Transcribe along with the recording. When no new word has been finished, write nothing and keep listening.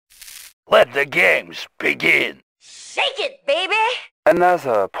Let the games begin. Shake it, baby!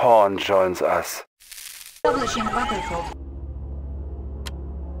 Another pawn joins us. Establishing battlefield.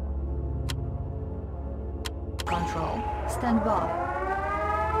 Control. Stand by.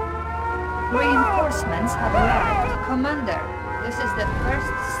 Reinforcements have arrived. Commander, this is the first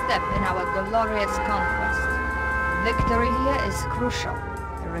step in our glorious conquest. Victory here is crucial.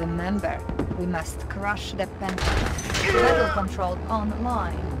 Remember, we must crush the Pentagon. Battle control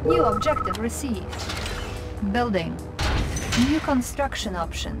online. New objective received. Building. New construction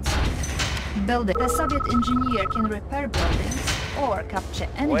options. Building. The Soviet engineer can repair buildings or capture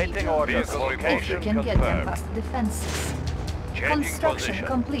enemy buildings if you can get them past defenses. Construction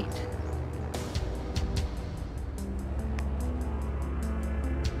complete.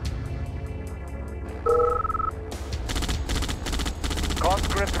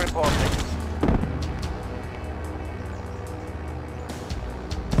 Conscript reporting.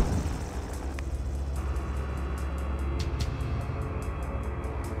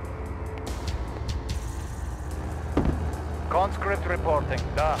 Conscript reporting.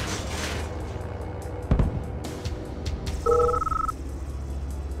 Da.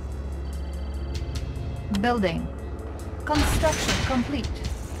 Building. Construction complete.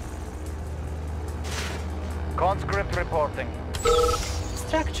 Conscript reporting.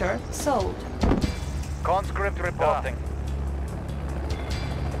 Structure sold. Conscript reporting.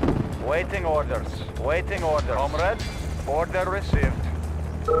 Waiting orders. Waiting orders. Comrade, order received.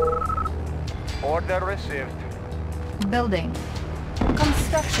 Order received. Building.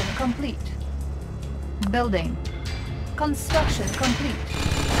 Construction complete. Building. Construction complete.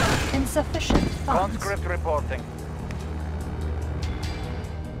 Insufficient funds. Conscript reporting.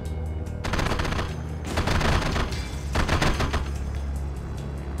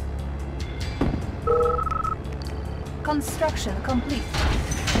 Construction complete.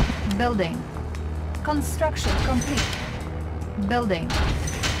 Building. Construction complete. Building.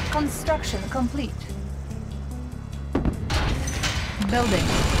 Construction complete. Building.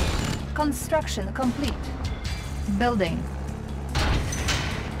 Construction complete. Building.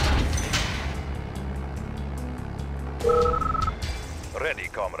 Ready,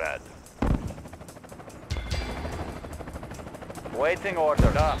 comrade. Waiting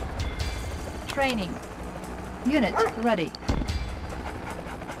order. Da. Training. Unit ready.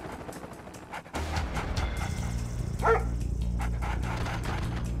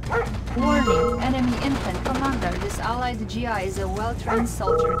 Warning, enemy infant commander. This allied GI is a well-trained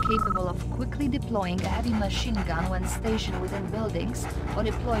soldier capable of quickly deploying a heavy machine gun when stationed within buildings or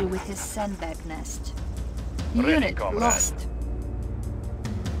deployed with his sandbag nest. Unit lost.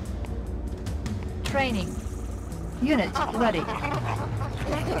 Training. Unit ready.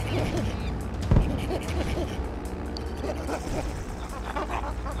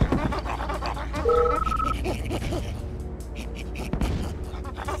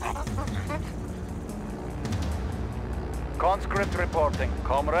 Conscript reporting.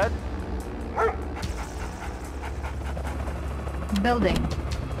 Comrade. Building.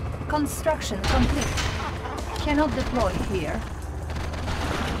 Construction complete. Cannot deploy here.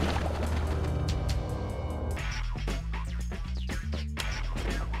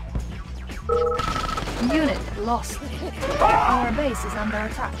 Unit lost. Our base is under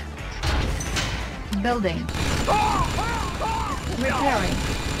attack. Building. Repairing.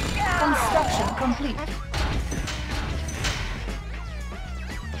 Construction complete.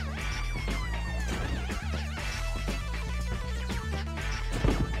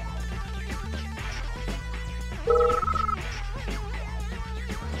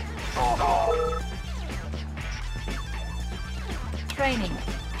 Training.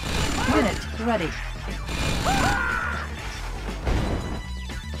 Unit ready.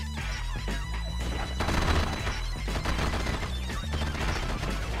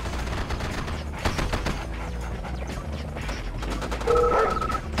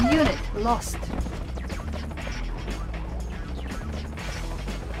 Unit lost.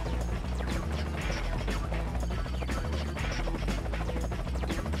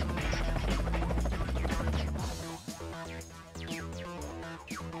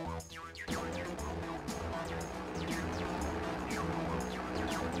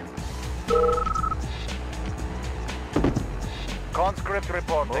 Conscript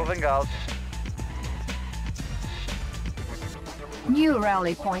reporting. Moving out. New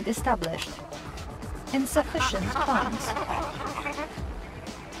rally point established. Insufficient funds.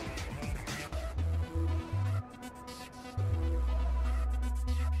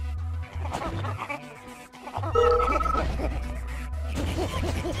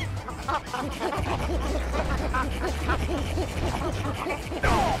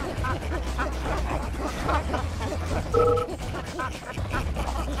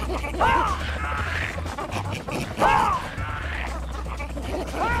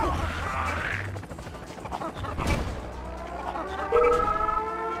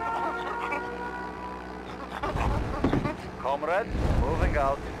 Comrade, moving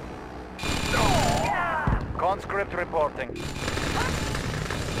out. Conscript reporting.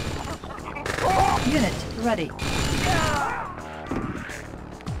 Unit ready.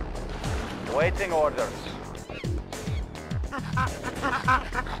 Waiting orders.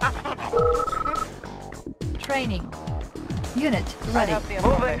 Training. Unit ready.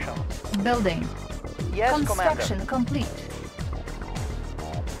 Moving. Building. Yes, Construction complete.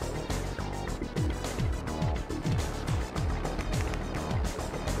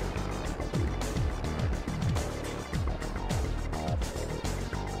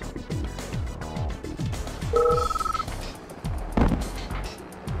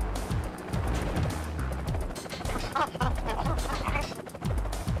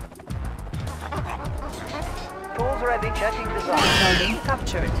 Tools ready, checking design. Building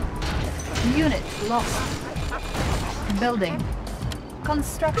captured. Unit lost. Building.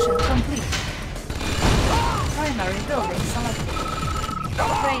 Construction complete. Primary building selected.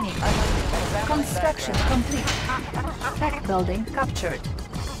 Training. Construction complete. Tech building captured.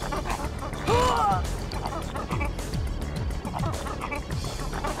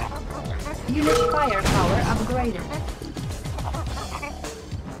 Unit firepower upgraded.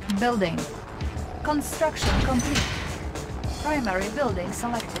 Building. Construction complete. Primary building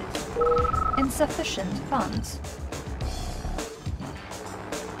selected. Insufficient funds.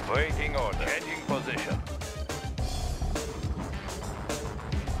 Waiting order. Changing position.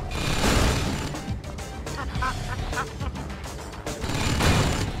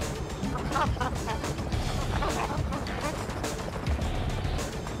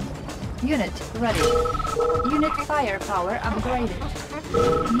 Unit ready. Unit firepower upgraded.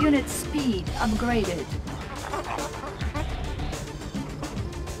 Unit speed upgraded.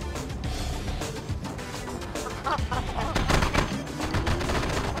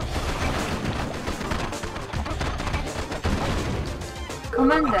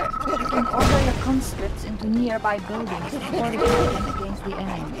 Commander, you can order your conscripts into nearby buildings to fortify them against the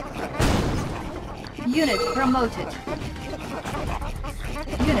enemy. Unit promoted.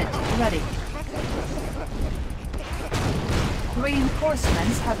 Unit ready.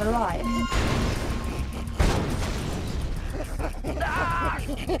 Reinforcements have arrived.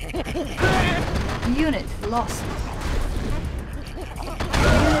 Unit lost.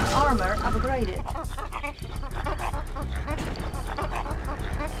 Unit armor upgraded.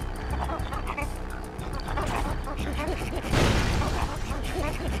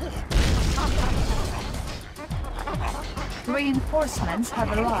 Reinforcements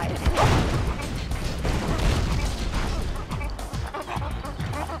have arrived.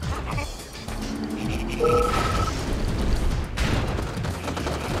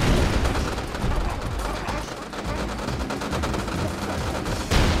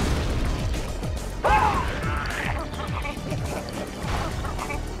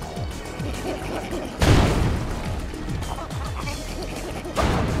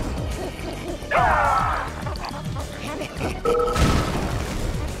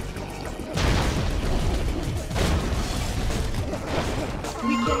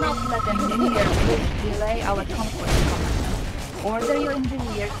 Delay our conquest commander. Order your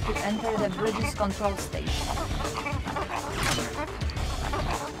engineers to enter the bridge's control station.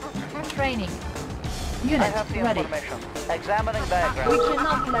 Training. Unit ready. Examining diagram. We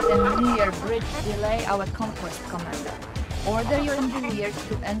cannot let them near bridge delay our conquest commander. Order your engineers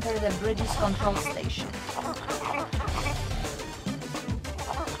to enter the bridge's control station.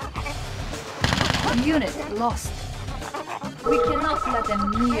 Unit lost. We cannot let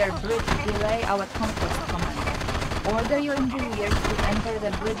them near bridge delay our conquest commander. Order your engineers to enter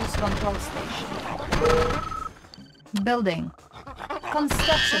the bridge's control station. Building.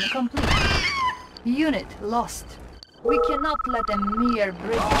 Construction complete. Unit lost. We cannot let them near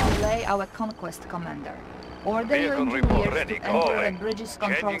bridge delay our conquest commander. Order your engineers to enter the bridge's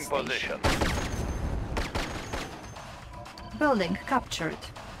control station. Building captured.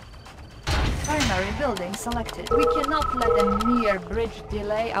 Primary building selected. We cannot let them near bridge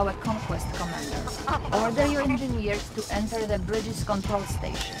delay our conquest commander. Order your engineers to enter the bridge's control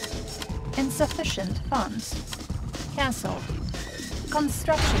station. Insufficient funds. Cancelled.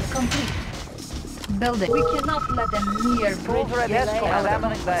 Construction complete. Building. We cannot let them near bridge delay our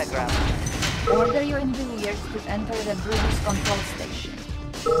conquest commander. Order your engineers to enter the bridge's control station.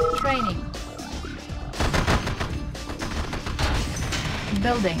 Training.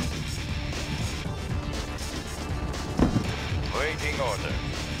 Building. Waiting order.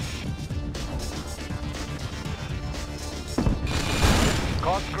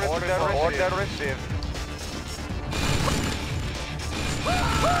 Conscript order received.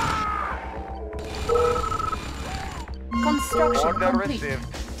 Construction Order complete. received.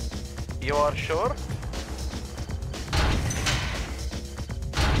 You are sure?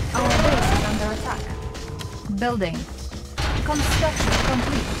 Our base is under attack. Building. Construction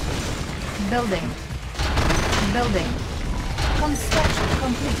complete. Building. Building. Construction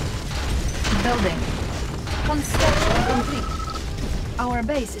complete. Building. Construction complete. Our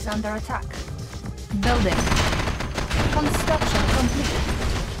base is under attack. Building. Construction complete.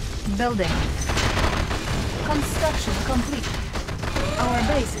 Building. Construction complete. Our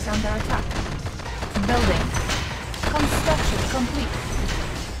base is under attack. Building. Construction complete.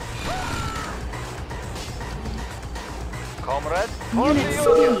 Comrade, Unit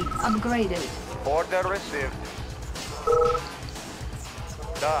speed upgraded. order received.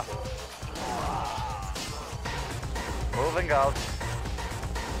 Da. Moving out.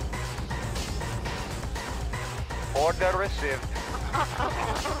 Order received.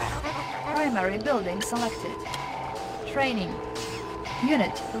 Primary building selected. Training.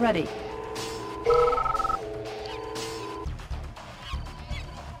 Unit ready.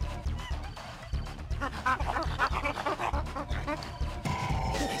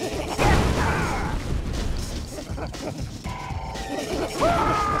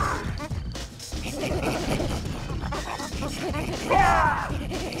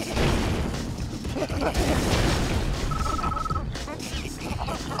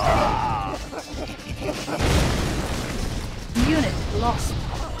 Unit lost.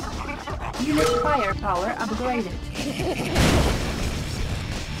 Unit firepower upgraded.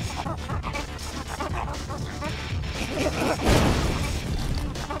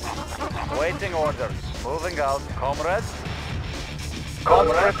 Waiting orders. Moving out. Comrade.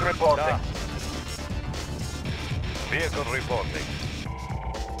 Comrade reporting. Vehicle reporting.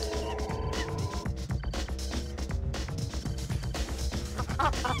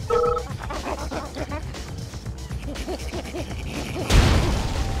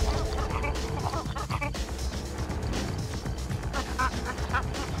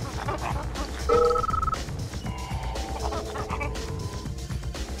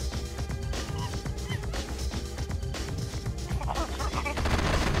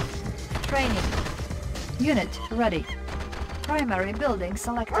 Training. Unit ready. Primary building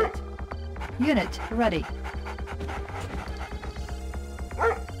selected. Unit ready.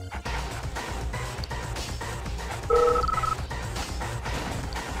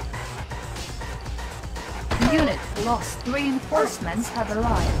 Unit lost. Reinforcements have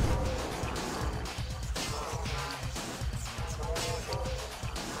arrived.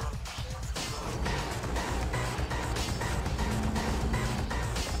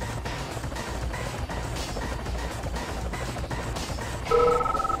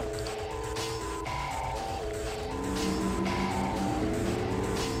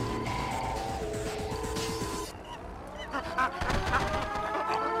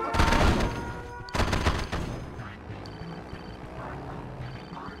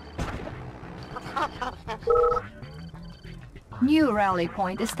 New rally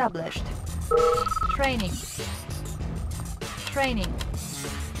point established. Training. Training.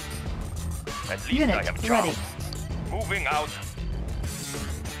 At least Unit I have ready. jobs. Moving out.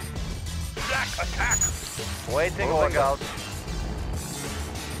 Black attack. Waiting order.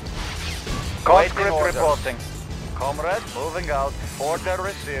 Conscript reporting. Comrade, moving out. Order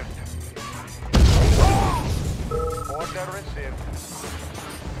received. Order received.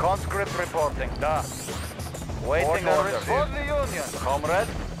 Conscript reporting. Da. Waiting order. For the Union. Comrade.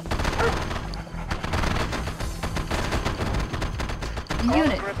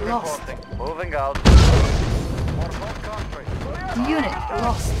 Unit Conscript lost. reporting. Moving out. For home country. Unit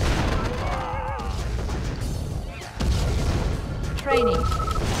lost. Training.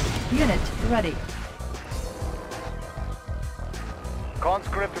 Unit ready.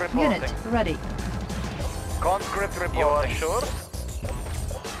 Conscript reporting. Unit ready. Conscript reporting. You are sure?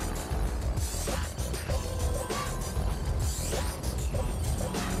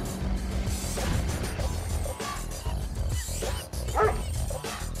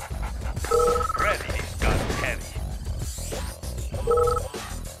 Ready, this gun heavy.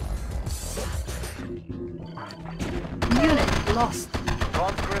 Unit lost.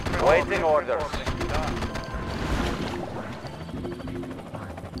 Conscript reporting. Waiting orders.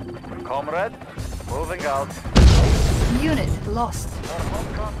 Comrade, moving out. Unit lost. For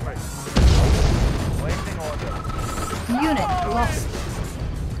home country. Waiting order. Unit lost.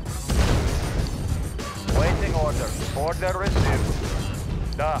 orders. Order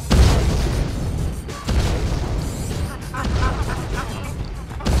received. Da.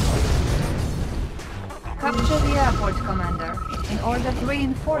 Capture the airport, Commander. In order,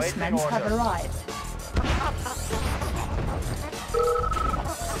 reinforcements have arrived.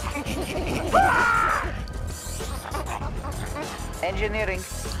 Engineering.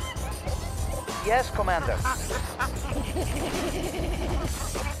 Yes, Commander.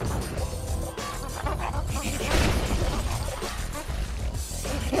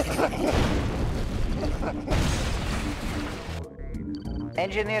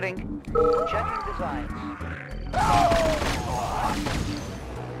 Engineering. Checking designs.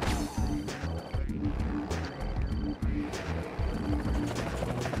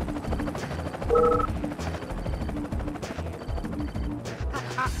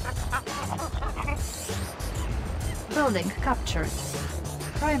 Building captured.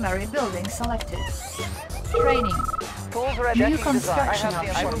 Primary building selected. Training. Tools ready. New Checking design. I construction have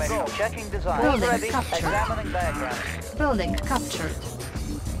the options. information. Checking design. Building Tools ready. captured. Examining diagrams. Building captured.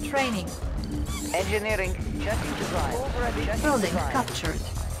 Training. Engineering. Checking design. Tools ready. Checking Building design. captured.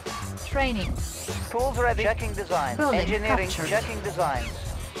 Training. Tools ready. Checking design. Building Engineering. captured. Checking designs.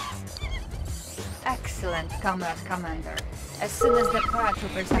 Excellent, Comrade Commander. As soon as the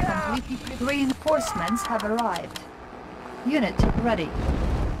paratroopers are completely, reinforcements have arrived. Unit ready.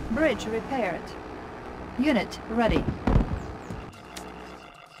 Bridge repaired. Unit ready.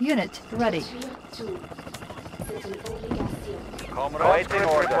 Unit ready. Waiting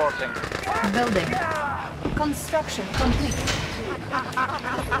order. Building. Construction complete.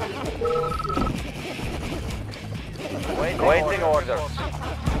 Waiting order.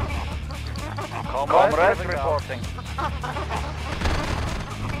 Comrades reporting.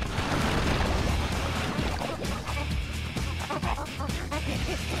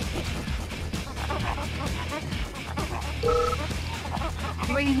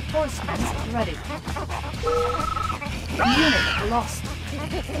 Reinforcements ready. Unit lost.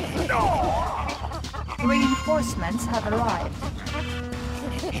 Reinforcements have arrived.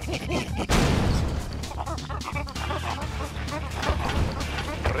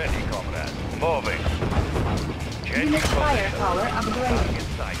 Ready, comrade. Moving. Changing Unit position. firepower upgraded.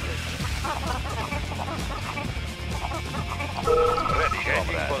 Excited. Ready,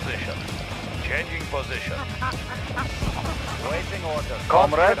 changing position. Changing position. Waiting order.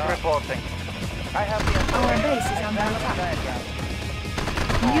 Comrades reporting. I have the Our base is under attack.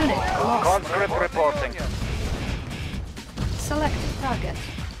 Unit lost. conscript reporting. Select target.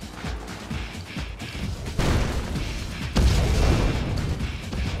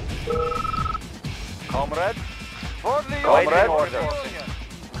 Comrade. For the waiting order.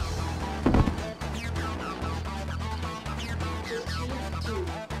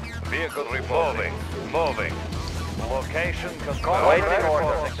 Vehicle reporting. Moving. Location confirmed. Waiting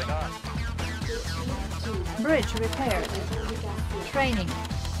order. Bridge repaired. Training.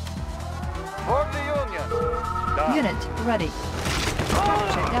 For the Union. Done. Unit ready.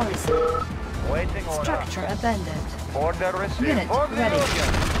 Structure garrison. Waiting order. Structure abandoned. Order received. Unit For the ready. Union.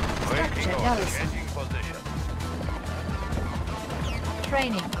 Waiting Structure order. garrison. Changing position.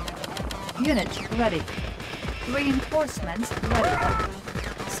 Training. Unit ready. Reinforcements ready.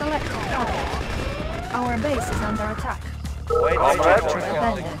 Select target. Our base is under attack. Waiting Structure order.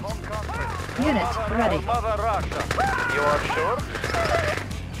 abandoned. Unit ready. Mother Russia. You are sure?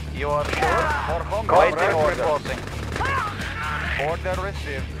 You are sure? For home waiting order. Reporting. Order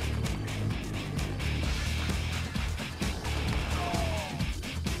received.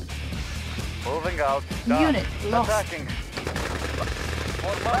 Moving out. Done. Unit lost. Attacking.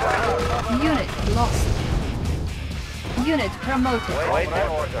 For Mother Russia. Unit lost. Unit promoted. Waiting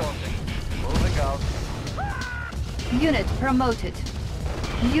order. Moving out. Unit promoted.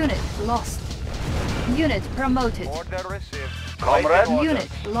 Unit lost. Unit promoted. Order received. Comrade. Unit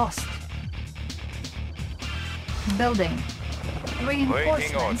lost. Building. Waiting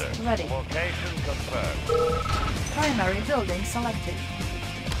Reinforcements order. ready. Location confirmed. Primary building selected.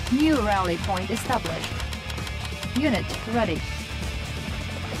 New rally point established. Unit ready.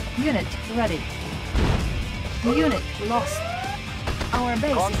 Unit ready. Unit lost. Our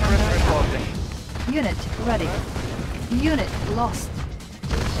base is Conscript under attack. reporting. Unit ready. Unit lost.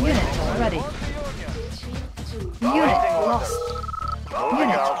 Unit ready. Unit lost.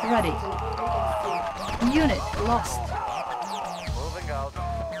 Unit ready. Unit lost. Moving out.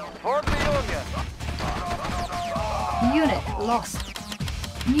 For the Union. Unit lost.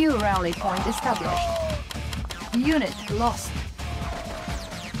 New rally point established. Unit lost.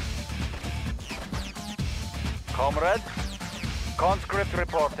 Comrade. Conscript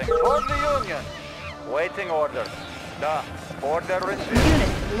reporting. For the Union. Waiting orders. Da. Order received. Unit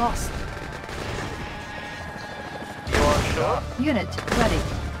lost. You are sure? Unit ready.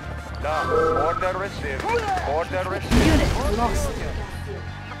 Da. Order received. Order received. Unit lost.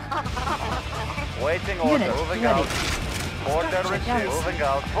 Waiting order. Unit Moving ready. out. Order Structure received. garrison. Moving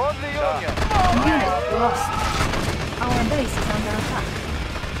out. For the Union. Unit lost. Our base is under attack.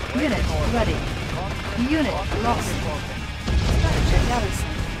 Unit ready. Unit lost. Structure garrison.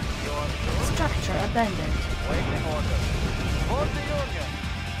 Structure abandoned. Waiting order. For the Union.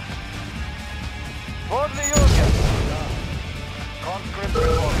 For the Union. Conscript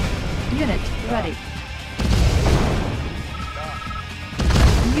report. Unit ready.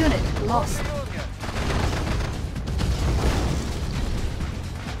 Unit lost. Union.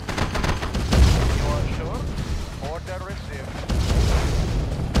 You are sure? Order received.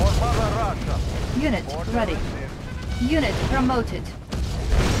 For Mother Russia. Unit Order ready. received. Unit promoted.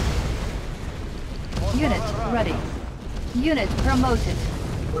 For Unit Mother Russia. ready. Unit promoted.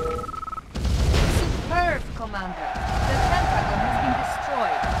 Superb, Commander.